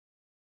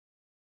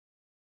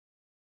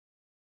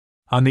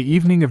On the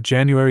evening of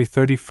January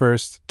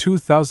 31st,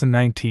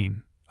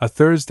 2019, a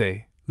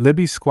Thursday,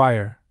 Libby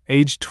Squire,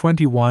 aged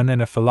 21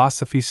 and a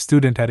philosophy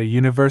student at a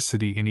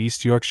university in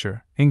East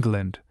Yorkshire,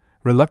 England,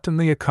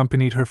 reluctantly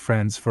accompanied her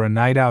friends for a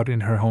night out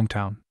in her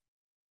hometown.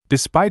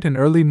 Despite an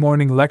early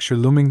morning lecture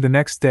looming the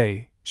next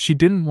day, she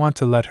didn't want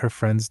to let her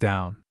friends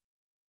down.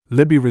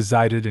 Libby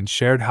resided in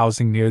shared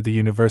housing near the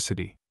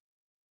university.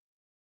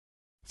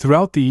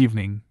 Throughout the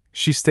evening,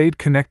 she stayed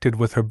connected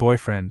with her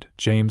boyfriend,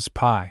 James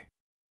Pye.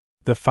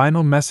 The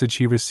final message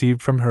he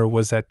received from her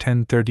was at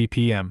 10:30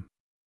 p.m.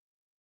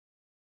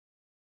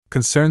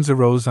 Concerns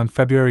arose on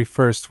February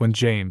 1st when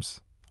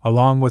James,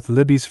 along with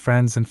Libby's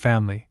friends and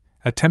family,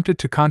 attempted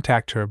to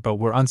contact her but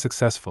were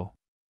unsuccessful.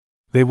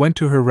 They went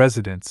to her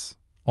residence,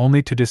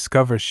 only to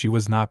discover she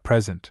was not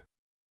present.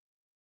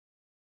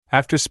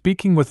 After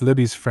speaking with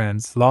Libby's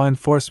friends, law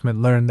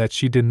enforcement learned that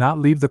she did not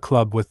leave the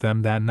club with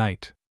them that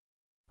night.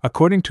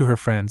 According to her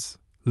friends,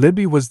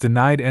 Libby was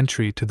denied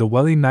entry to the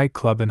Welly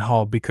nightclub and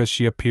hall because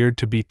she appeared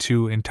to be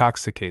too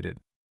intoxicated.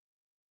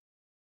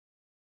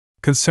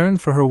 Concerned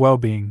for her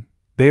well-being,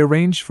 they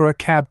arranged for a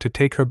cab to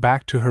take her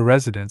back to her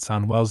residence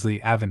on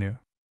Wellesley Avenue.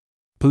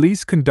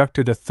 Police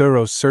conducted a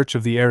thorough search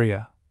of the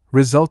area,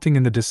 resulting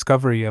in the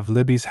discovery of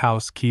Libby's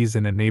house keys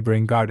in a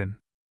neighboring garden.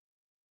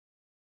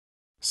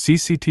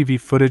 CCTV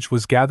footage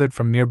was gathered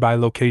from nearby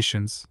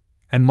locations,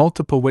 and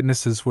multiple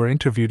witnesses were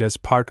interviewed as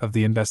part of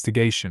the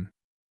investigation.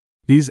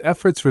 These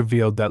efforts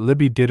revealed that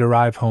Libby did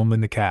arrive home in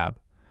the cab,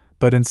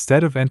 but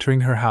instead of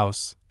entering her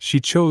house,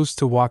 she chose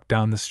to walk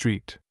down the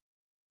street.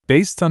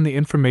 Based on the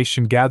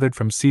information gathered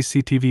from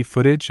CCTV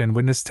footage and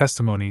witness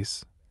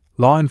testimonies,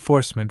 law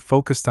enforcement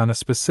focused on a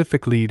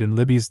specific lead in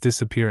Libby's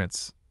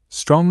disappearance,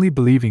 strongly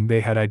believing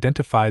they had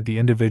identified the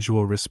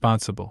individual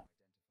responsible.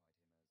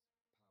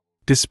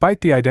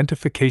 Despite the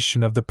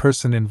identification of the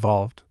person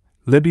involved,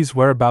 Libby's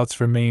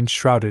whereabouts remained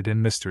shrouded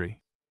in mystery.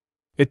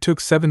 It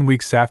took 7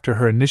 weeks after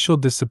her initial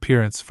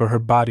disappearance for her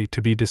body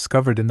to be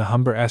discovered in the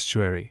Humber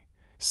estuary,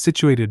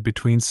 situated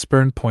between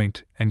Spurn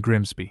Point and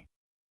Grimsby.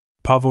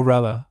 Pavel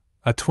Rella,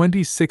 a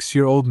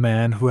 26-year-old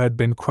man who had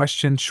been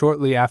questioned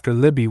shortly after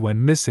Libby went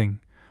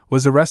missing,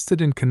 was arrested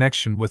in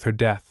connection with her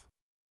death.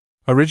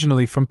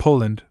 Originally from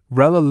Poland,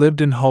 Rella lived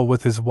in Hull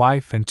with his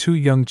wife and 2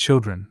 young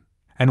children,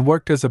 and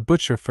worked as a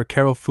butcher for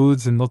Carroll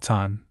Foods in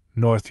Milton,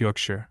 North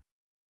Yorkshire.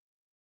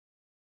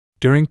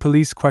 During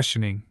police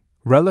questioning,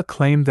 Rella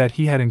claimed that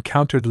he had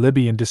encountered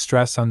Libby in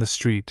distress on the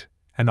street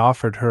and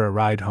offered her a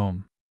ride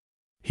home.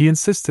 He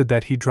insisted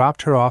that he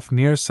dropped her off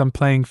near some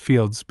playing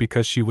fields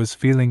because she was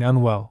feeling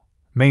unwell,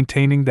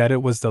 maintaining that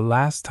it was the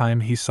last time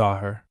he saw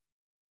her.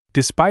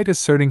 Despite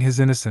asserting his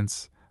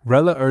innocence,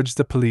 Rella urged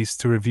the police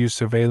to review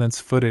surveillance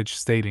footage,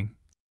 stating,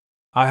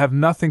 "I have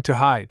nothing to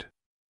hide."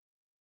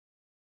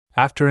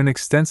 After an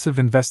extensive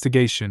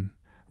investigation,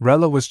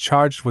 Rella was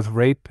charged with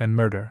rape and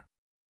murder.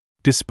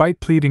 Despite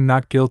pleading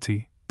not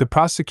guilty, the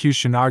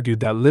prosecution argued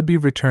that Libby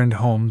returned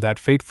home that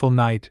fateful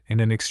night in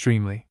an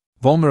extremely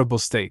vulnerable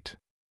state.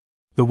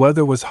 The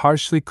weather was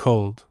harshly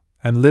cold,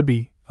 and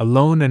Libby,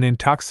 alone and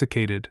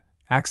intoxicated,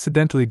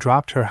 accidentally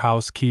dropped her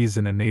house keys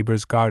in a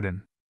neighbor's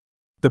garden.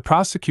 The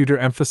prosecutor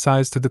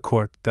emphasized to the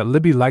court that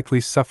Libby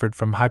likely suffered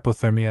from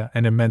hypothermia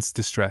and immense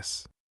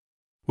distress.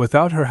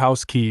 Without her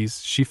house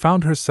keys, she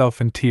found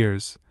herself in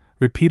tears,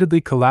 repeatedly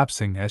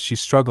collapsing as she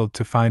struggled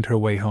to find her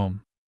way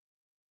home.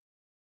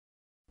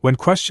 When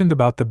questioned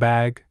about the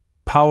bag,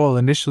 Powell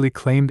initially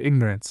claimed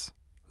ignorance,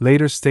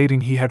 later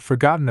stating he had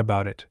forgotten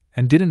about it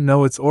and didn't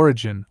know its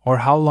origin or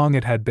how long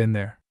it had been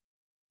there.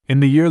 In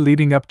the year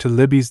leading up to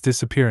Libby's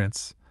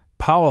disappearance,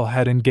 Powell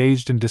had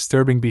engaged in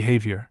disturbing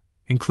behavior,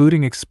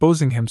 including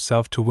exposing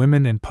himself to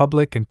women in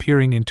public and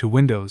peering into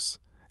windows,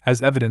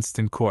 as evidenced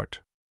in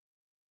court.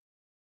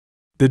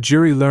 The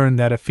jury learned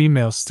that a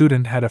female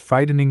student had a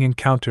frightening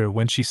encounter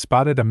when she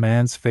spotted a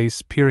man's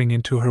face peering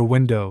into her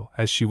window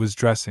as she was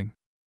dressing.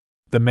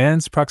 The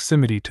man's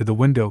proximity to the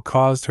window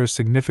caused her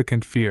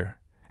significant fear,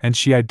 and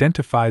she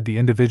identified the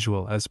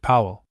individual as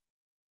Powell.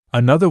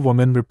 Another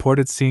woman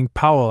reported seeing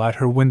Powell at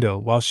her window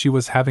while she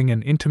was having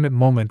an intimate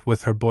moment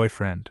with her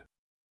boyfriend.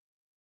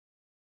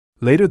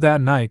 Later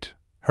that night,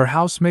 her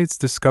housemates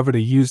discovered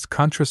a used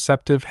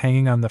contraceptive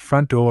hanging on the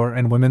front door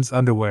and women's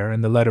underwear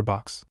in the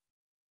letterbox.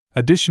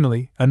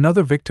 Additionally,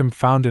 another victim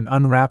found an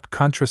unwrapped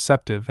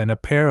contraceptive and a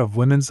pair of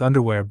women's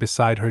underwear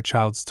beside her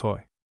child's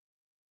toy.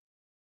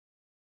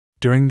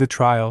 During the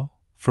trial,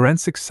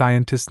 forensic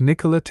scientist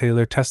Nicola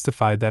Taylor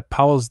testified that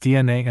Powell's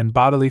DNA and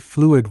bodily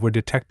fluid were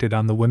detected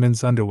on the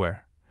women's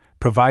underwear,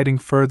 providing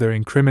further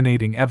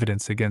incriminating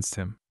evidence against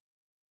him.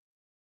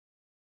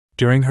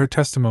 During her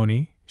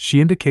testimony,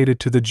 she indicated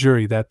to the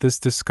jury that this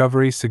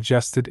discovery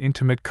suggested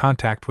intimate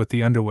contact with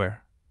the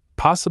underwear,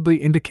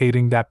 possibly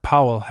indicating that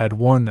Powell had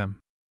worn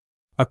them.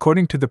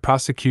 According to the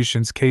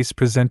prosecution's case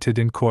presented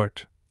in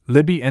court,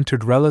 Libby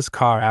entered Rella's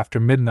car after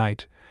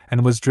midnight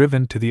and was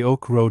driven to the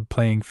Oak Road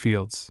playing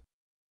fields.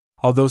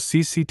 Although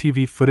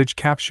CCTV footage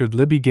captured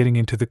Libby getting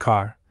into the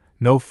car,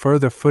 no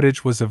further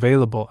footage was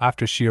available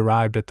after she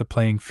arrived at the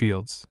playing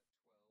fields.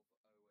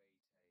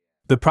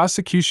 The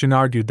prosecution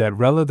argued that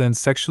Rella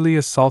sexually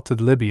assaulted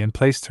Libby and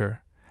placed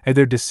her,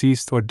 either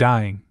deceased or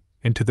dying,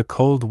 into the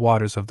cold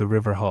waters of the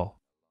River Hull.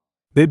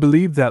 They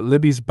believed that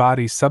Libby's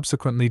body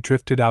subsequently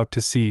drifted out to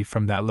sea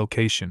from that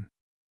location.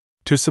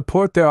 To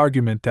support their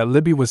argument that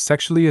Libby was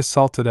sexually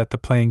assaulted at the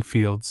playing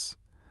fields,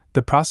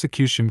 the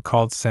prosecution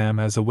called Sam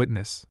as a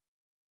witness.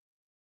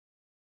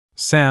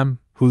 Sam,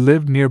 who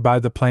lived nearby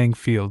the playing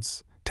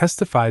fields,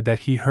 testified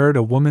that he heard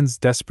a woman's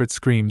desperate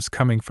screams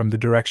coming from the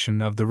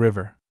direction of the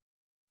river.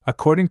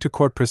 According to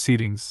court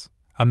proceedings,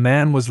 a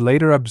man was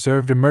later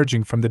observed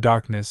emerging from the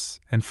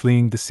darkness and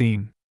fleeing the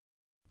scene.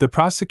 The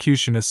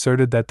prosecution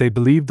asserted that they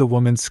believed the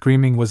woman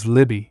screaming was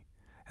Libby,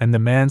 and the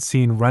man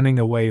seen running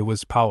away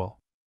was Powell.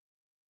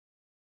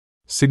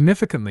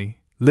 Significantly,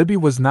 Libby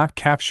was not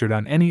captured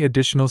on any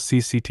additional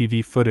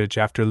CCTV footage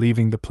after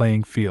leaving the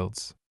playing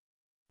fields.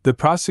 The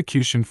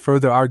prosecution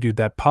further argued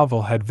that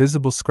Pavel had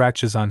visible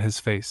scratches on his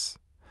face,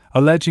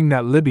 alleging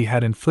that Libby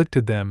had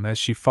inflicted them as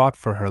she fought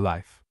for her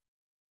life.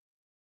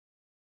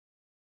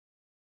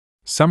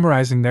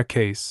 Summarizing their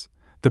case,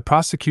 the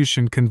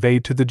prosecution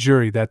conveyed to the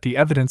jury that the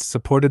evidence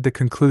supported the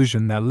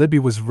conclusion that Libby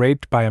was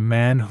raped by a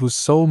man whose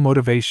sole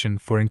motivation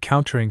for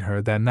encountering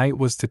her that night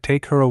was to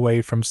take her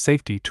away from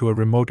safety to a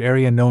remote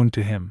area known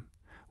to him,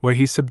 where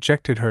he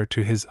subjected her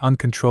to his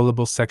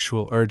uncontrollable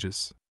sexual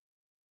urges.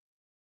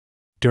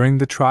 During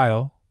the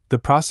trial, the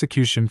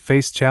prosecution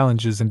faced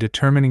challenges in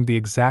determining the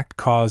exact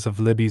cause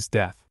of Libby's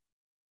death.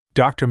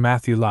 Dr.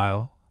 Matthew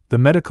Lyle, the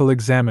medical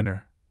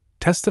examiner,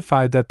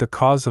 testified that the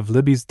cause of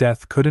Libby's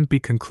death couldn't be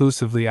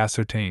conclusively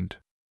ascertained.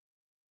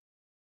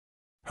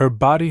 Her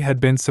body had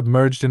been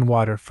submerged in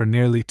water for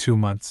nearly 2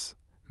 months,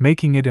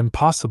 making it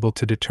impossible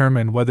to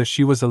determine whether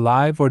she was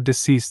alive or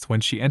deceased when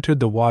she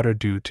entered the water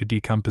due to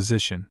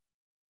decomposition.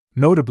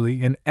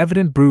 Notably, an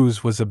evident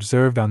bruise was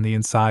observed on the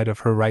inside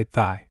of her right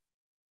thigh.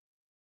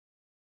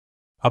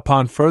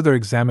 Upon further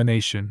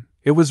examination,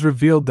 it was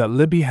revealed that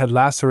Libby had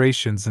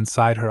lacerations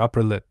inside her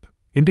upper lip,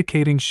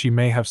 indicating she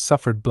may have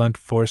suffered blunt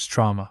force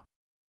trauma.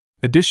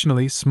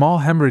 Additionally, small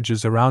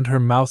hemorrhages around her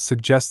mouth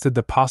suggested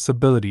the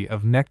possibility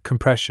of neck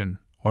compression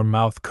or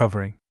mouth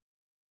covering.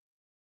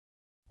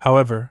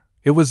 However,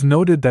 it was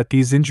noted that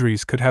these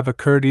injuries could have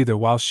occurred either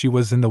while she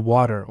was in the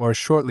water or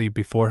shortly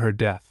before her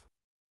death.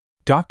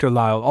 Dr.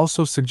 Lyle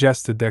also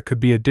suggested there could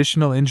be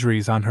additional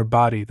injuries on her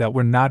body that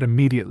were not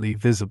immediately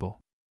visible.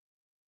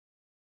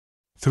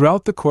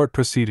 Throughout the court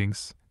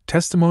proceedings,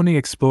 testimony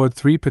explored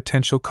 3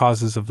 potential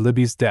causes of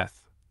Libby's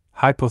death: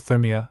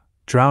 hypothermia,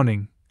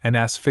 drowning, and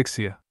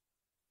asphyxia.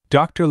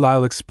 Dr.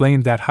 Lyle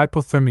explained that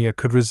hypothermia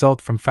could result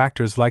from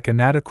factors like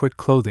inadequate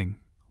clothing,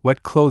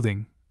 wet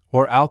clothing,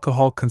 or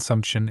alcohol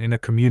consumption in a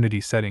community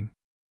setting.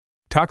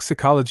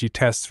 Toxicology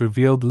tests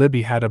revealed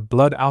Libby had a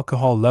blood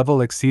alcohol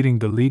level exceeding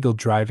the legal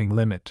driving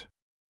limit.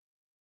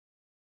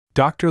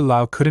 Dr.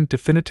 Lyle couldn't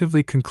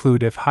definitively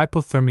conclude if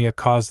hypothermia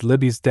caused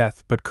Libby's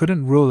death but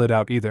couldn't rule it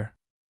out either.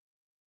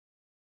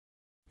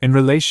 In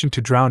relation to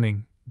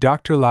drowning,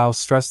 Dr. Lyle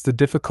stressed the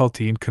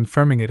difficulty in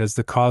confirming it as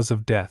the cause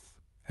of death,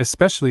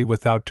 especially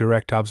without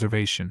direct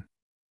observation.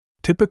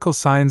 Typical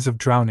signs of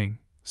drowning,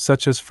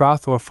 such as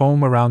froth or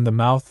foam around the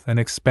mouth and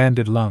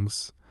expanded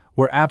lungs,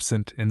 were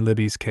absent in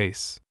Libby's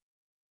case.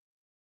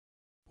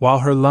 While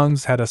her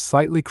lungs had a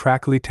slightly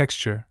crackly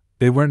texture,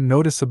 they weren't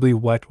noticeably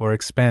wet or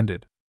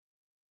expanded.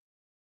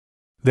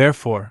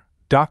 Therefore,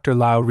 Dr.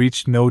 Lyle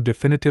reached no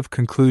definitive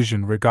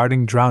conclusion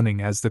regarding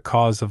drowning as the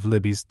cause of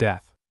Libby's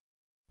death.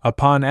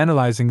 Upon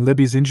analyzing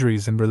Libby's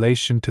injuries in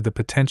relation to the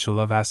potential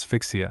of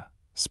asphyxia,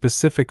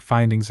 specific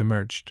findings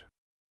emerged.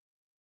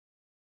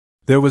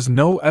 There was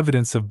no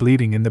evidence of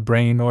bleeding in the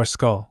brain or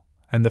skull,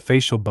 and the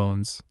facial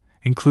bones,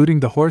 including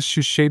the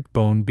horseshoe-shaped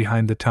bone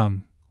behind the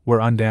tongue,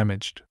 were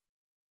undamaged.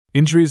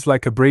 Injuries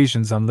like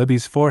abrasions on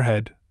Libby's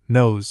forehead,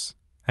 nose,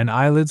 and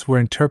eyelids were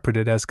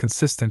interpreted as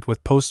consistent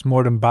with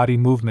post-mortem body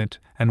movement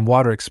and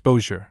water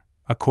exposure,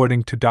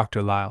 according to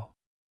Dr. Lyle.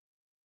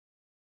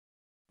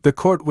 The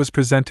court was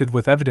presented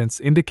with evidence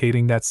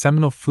indicating that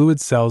seminal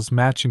fluid cells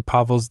matching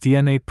Pavel's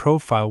DNA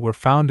profile were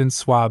found in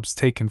swabs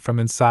taken from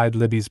inside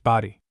Libby's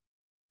body.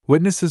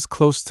 Witnesses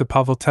close to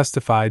Pavel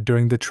testified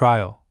during the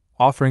trial,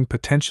 offering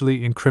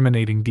potentially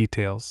incriminating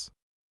details.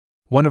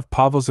 One of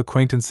Pavel's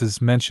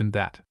acquaintances mentioned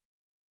that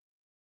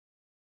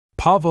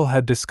Pavel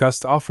had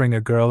discussed offering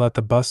a girl at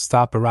the bus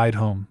stop a ride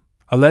home,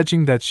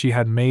 alleging that she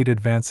had made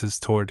advances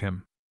toward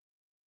him.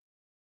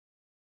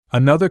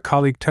 Another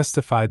colleague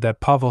testified that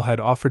Pavel had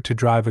offered to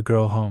drive a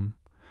girl home,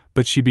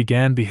 but she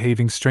began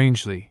behaving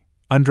strangely,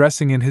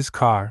 undressing in his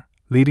car,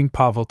 leading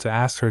Pavel to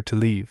ask her to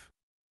leave.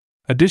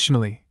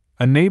 Additionally,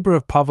 a neighbor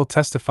of Pavel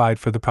testified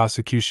for the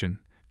prosecution,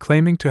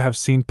 claiming to have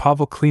seen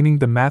Pavel cleaning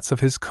the mats of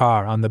his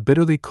car on the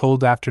bitterly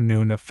cold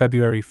afternoon of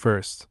February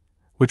 1st,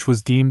 which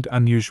was deemed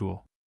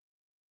unusual.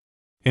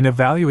 In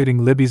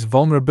evaluating Libby's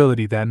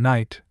vulnerability that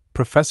night,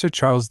 Professor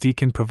Charles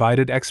Deacon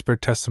provided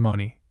expert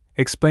testimony,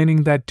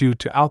 explaining that due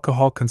to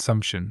alcohol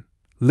consumption,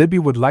 Libby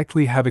would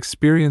likely have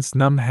experienced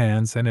numb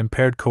hands and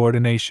impaired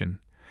coordination,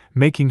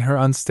 making her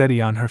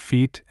unsteady on her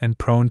feet and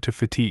prone to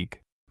fatigue.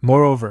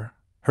 Moreover,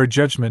 Her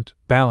judgment,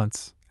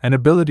 balance, and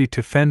ability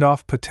to fend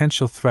off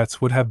potential threats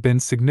would have been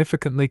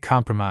significantly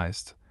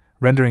compromised,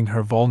 rendering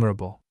her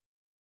vulnerable.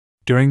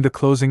 During the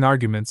closing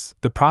arguments,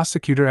 the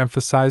prosecutor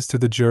emphasized to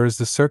the jurors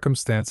the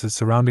circumstances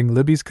surrounding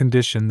Libby's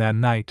condition that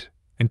night: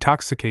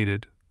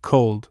 intoxicated,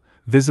 cold,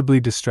 visibly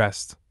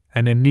distressed,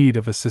 and in need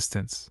of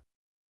assistance.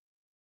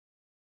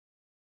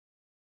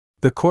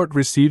 The court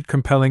received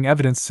compelling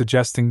evidence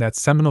suggesting that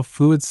seminal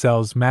fluid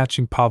cells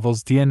matching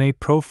Pavel's DNA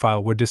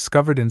profile were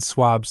discovered in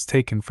swabs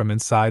taken from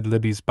inside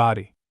Libby's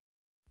body.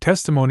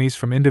 Testimonies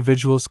from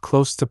individuals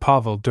close to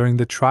Pavel during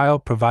the trial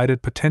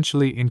provided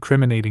potentially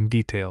incriminating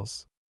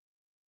details.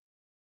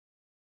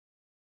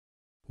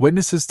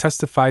 Witnesses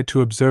testified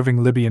to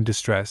observing Libby in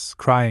distress,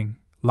 crying,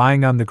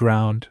 lying on the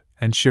ground,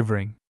 and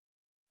shivering.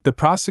 The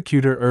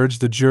prosecutor urged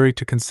the jury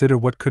to consider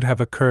what could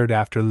have occurred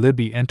after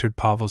Libby entered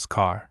Pavel's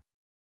car.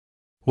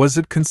 Was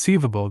it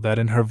conceivable that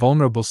in her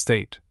vulnerable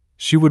state,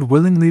 she would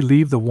willingly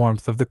leave the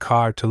warmth of the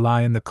car to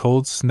lie in the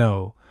cold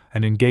snow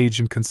and engage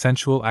in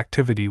consensual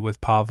activity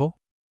with Pavel?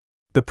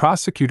 The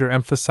prosecutor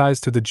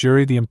emphasized to the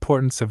jury the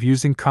importance of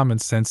using common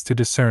sense to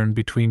discern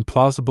between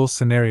plausible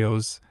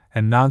scenarios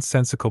and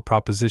nonsensical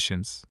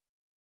propositions.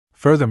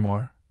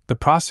 Furthermore, the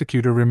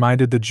prosecutor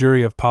reminded the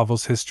jury of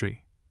Pavel's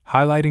history,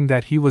 highlighting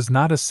that he was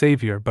not a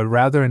savior but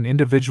rather an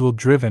individual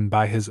driven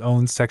by his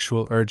own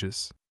sexual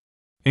urges.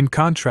 In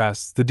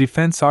contrast, the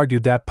defense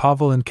argued that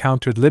Pavel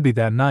encountered Libby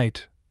that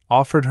night,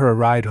 offered her a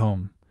ride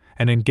home,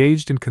 and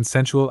engaged in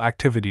consensual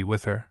activity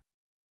with her.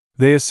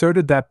 They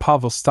asserted that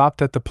Pavel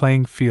stopped at the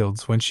playing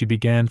fields when she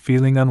began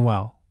feeling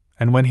unwell,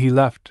 and when he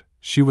left,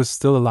 she was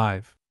still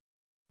alive.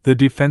 The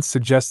defense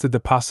suggested the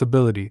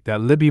possibility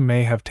that Libby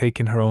may have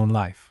taken her own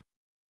life.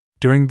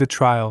 During the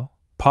trial,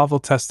 Pavel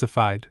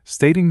testified,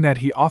 stating that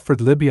he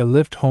offered Libby a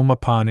lift home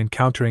upon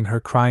encountering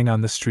her crying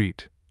on the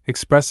street,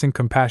 expressing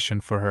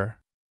compassion for her.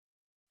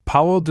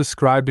 Powell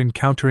described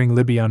encountering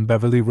Libby on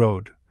Beverly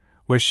Road,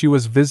 where she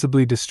was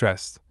visibly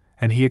distressed,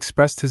 and he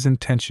expressed his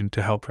intention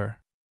to help her.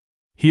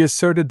 He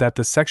asserted that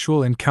the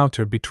sexual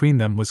encounter between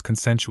them was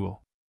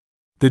consensual.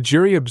 The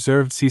jury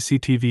observed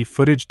CCTV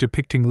footage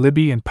depicting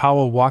Libby and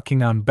Powell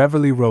walking on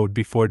Beverly Road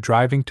before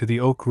driving to the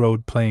Oak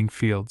Road playing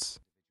fields.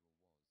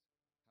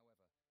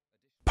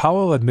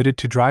 Powell admitted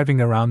to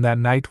driving around that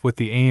night with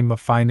the aim of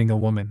finding a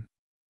woman.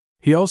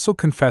 He also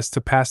confessed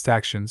to past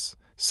actions,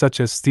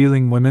 such as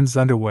stealing women's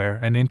underwear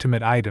and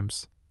intimate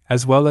items,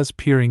 as well as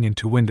peering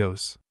into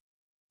windows.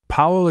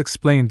 Powell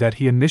explained that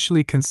he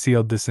initially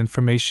concealed this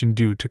information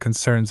due to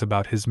concerns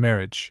about his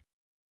marriage.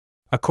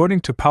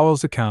 According to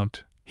Powell's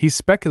account, he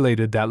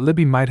speculated that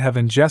Libby might have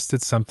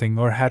ingested something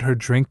or had her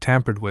drink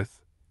tampered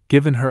with,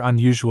 given her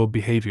unusual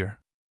behavior.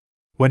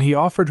 When he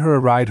offered her a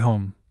ride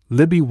home,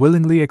 Libby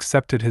willingly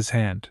accepted his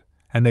hand,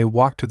 and they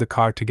walked to the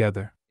car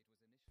together.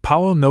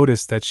 Powell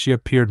noticed that she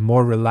appeared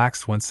more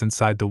relaxed once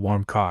inside the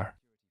warm car.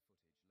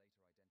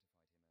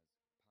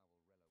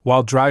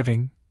 While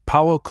driving,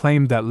 Powell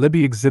claimed that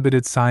Libby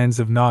exhibited signs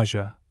of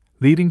nausea,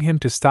 leading him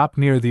to stop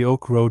near the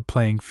Oak Road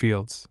playing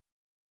fields.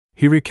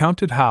 He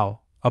recounted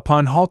how,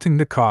 upon halting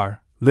the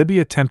car, Libby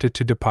attempted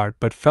to depart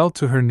but fell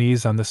to her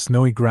knees on the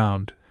snowy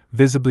ground,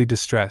 visibly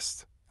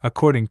distressed,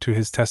 according to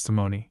his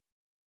testimony.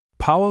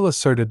 Powell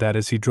asserted that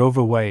as he drove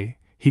away,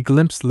 he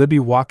glimpsed Libby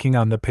walking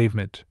on the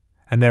pavement,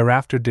 and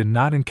thereafter did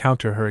not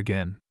encounter her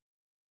again.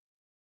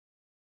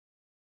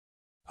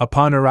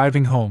 Upon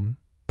arriving home,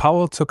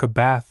 Powell took a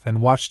bath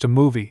and watched a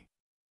movie.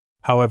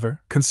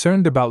 However,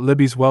 concerned about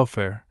Libby's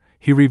welfare,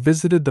 he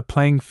revisited the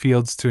playing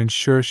fields to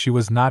ensure she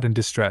was not in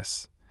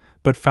distress,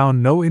 but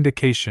found no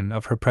indication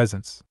of her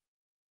presence.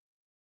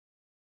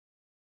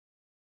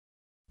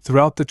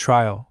 Throughout the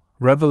trial,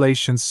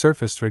 revelations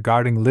surfaced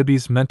regarding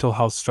Libby's mental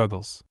health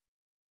struggles.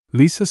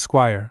 Lisa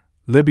Squire,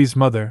 Libby's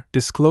mother,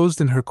 disclosed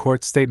in her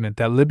court statement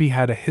that Libby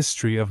had a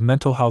history of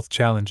mental health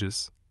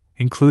challenges,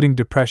 including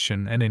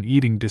depression and an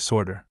eating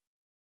disorder.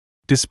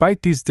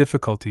 Despite these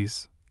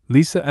difficulties,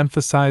 Lisa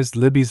emphasized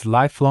Libby's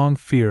lifelong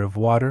fear of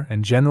water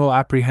and general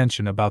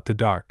apprehension about the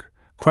dark,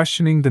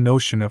 questioning the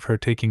notion of her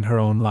taking her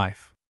own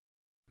life.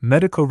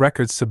 Medical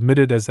records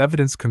submitted as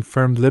evidence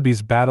confirmed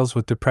Libby's battles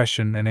with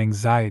depression and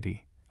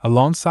anxiety,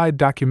 alongside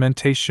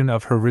documentation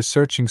of her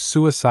researching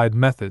suicide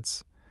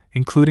methods,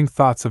 including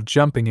thoughts of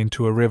jumping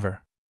into a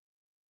river.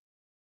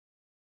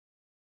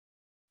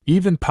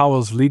 Even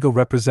Powell's legal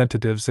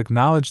representatives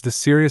acknowledged the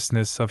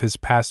seriousness of his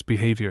past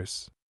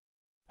behaviors.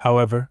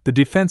 However, the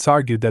defense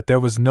argued that there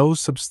was no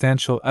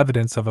substantial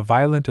evidence of a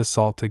violent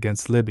assault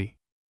against Libby.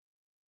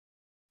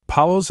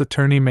 Powell's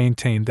attorney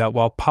maintained that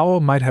while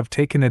Powell might have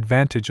taken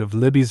advantage of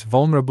Libby's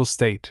vulnerable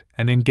state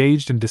and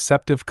engaged in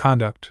deceptive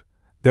conduct,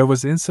 there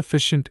was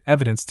insufficient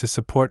evidence to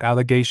support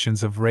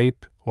allegations of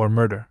rape or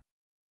murder.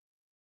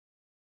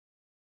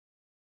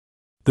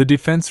 The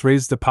defense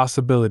raised the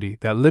possibility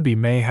that Libby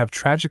may have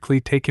tragically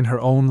taken her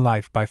own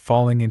life by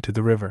falling into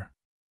the river.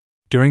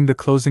 During the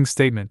closing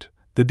statement,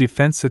 the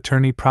defense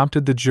attorney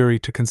prompted the jury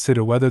to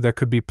consider whether there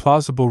could be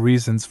plausible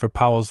reasons for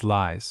Powell's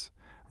lies,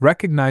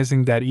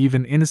 recognizing that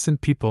even innocent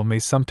people may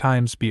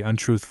sometimes be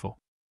untruthful.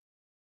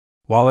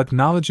 While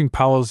acknowledging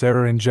Powell's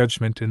error in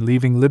judgment and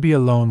leaving Libby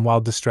alone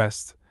while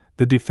distressed,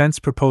 the defense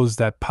proposed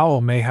that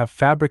Powell may have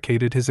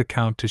fabricated his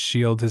account to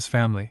shield his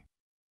family.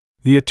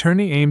 The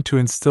attorney aimed to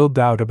instill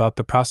doubt about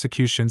the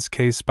prosecution's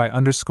case by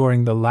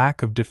underscoring the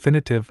lack of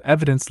definitive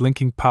evidence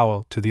linking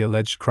Powell to the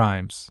alleged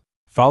crimes.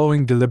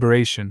 Following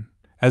deliberation,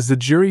 as the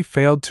jury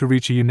failed to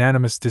reach a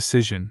unanimous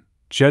decision,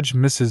 Judge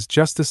Mrs.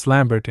 Justice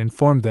Lambert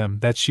informed them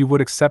that she would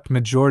accept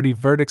majority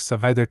verdicts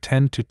of either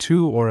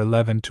 10-2 or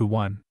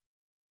 11-1.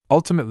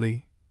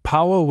 Ultimately,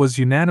 Powell was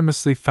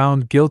unanimously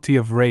found guilty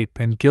of rape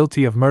and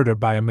guilty of murder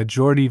by a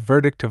majority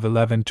verdict of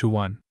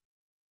 11-1.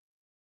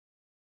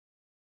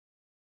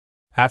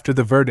 After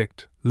the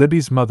verdict,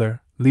 Libby's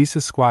mother,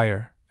 Lisa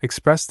Squire,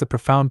 expressed the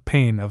profound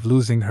pain of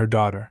losing her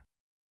daughter.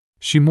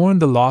 She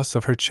mourned the loss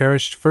of her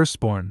cherished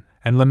firstborn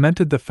and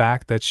lamented the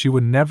fact that she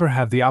would never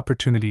have the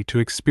opportunity to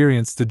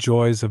experience the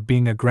joys of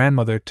being a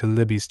grandmother to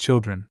Libby's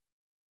children.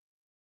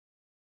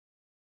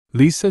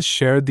 Lisa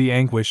shared the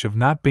anguish of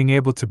not being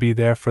able to be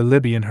there for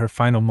Libby in her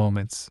final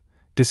moments,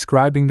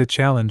 describing the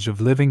challenge of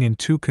living in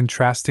two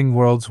contrasting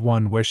worlds,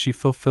 one where she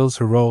fulfills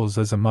her roles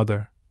as a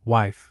mother,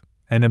 wife,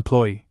 and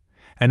employee,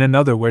 and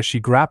another where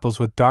she grapples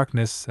with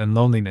darkness and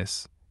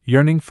loneliness,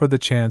 yearning for the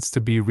chance to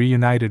be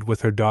reunited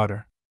with her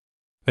daughter.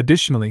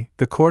 Additionally,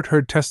 the court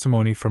heard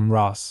testimony from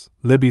Ross,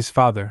 Libby's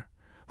father,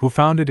 who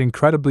found it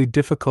incredibly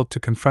difficult to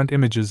confront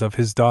images of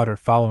his daughter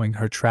following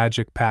her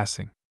tragic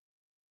passing.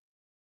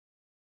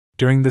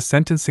 During the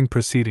sentencing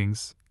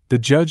proceedings, the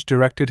judge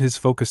directed his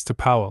focus to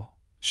Powell,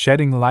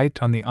 shedding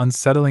light on the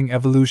unsettling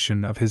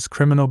evolution of his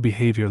criminal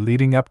behavior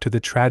leading up to the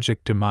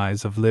tragic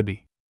demise of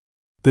Libby.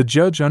 The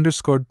judge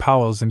underscored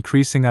Powell's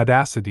increasing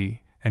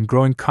audacity and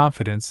growing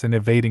confidence in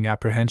evading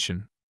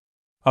apprehension.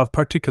 Of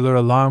particular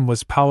alarm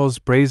was Powell's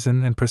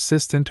brazen and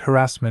persistent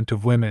harassment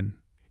of women,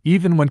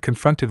 even when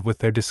confronted with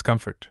their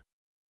discomfort.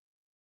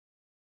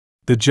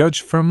 The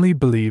judge firmly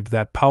believed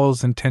that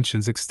Powell's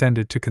intentions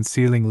extended to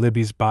concealing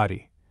Libby's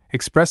body,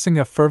 expressing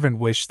a fervent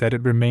wish that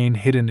it remain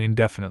hidden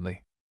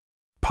indefinitely.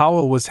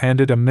 Powell was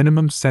handed a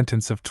minimum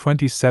sentence of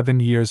 27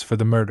 years for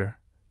the murder,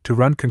 to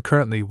run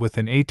concurrently with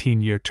an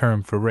 18-year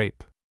term for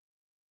rape.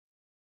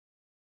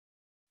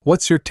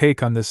 What's your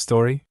take on this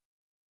story?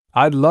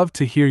 I'd love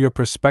to hear your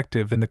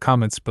perspective in the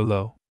comments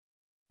below.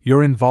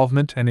 Your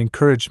involvement and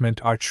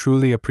encouragement are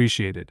truly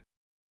appreciated.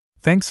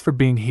 Thanks for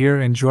being here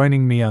and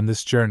joining me on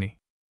this journey.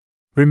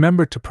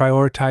 Remember to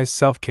prioritize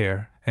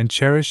self-care and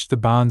cherish the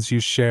bonds you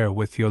share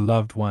with your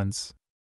loved ones.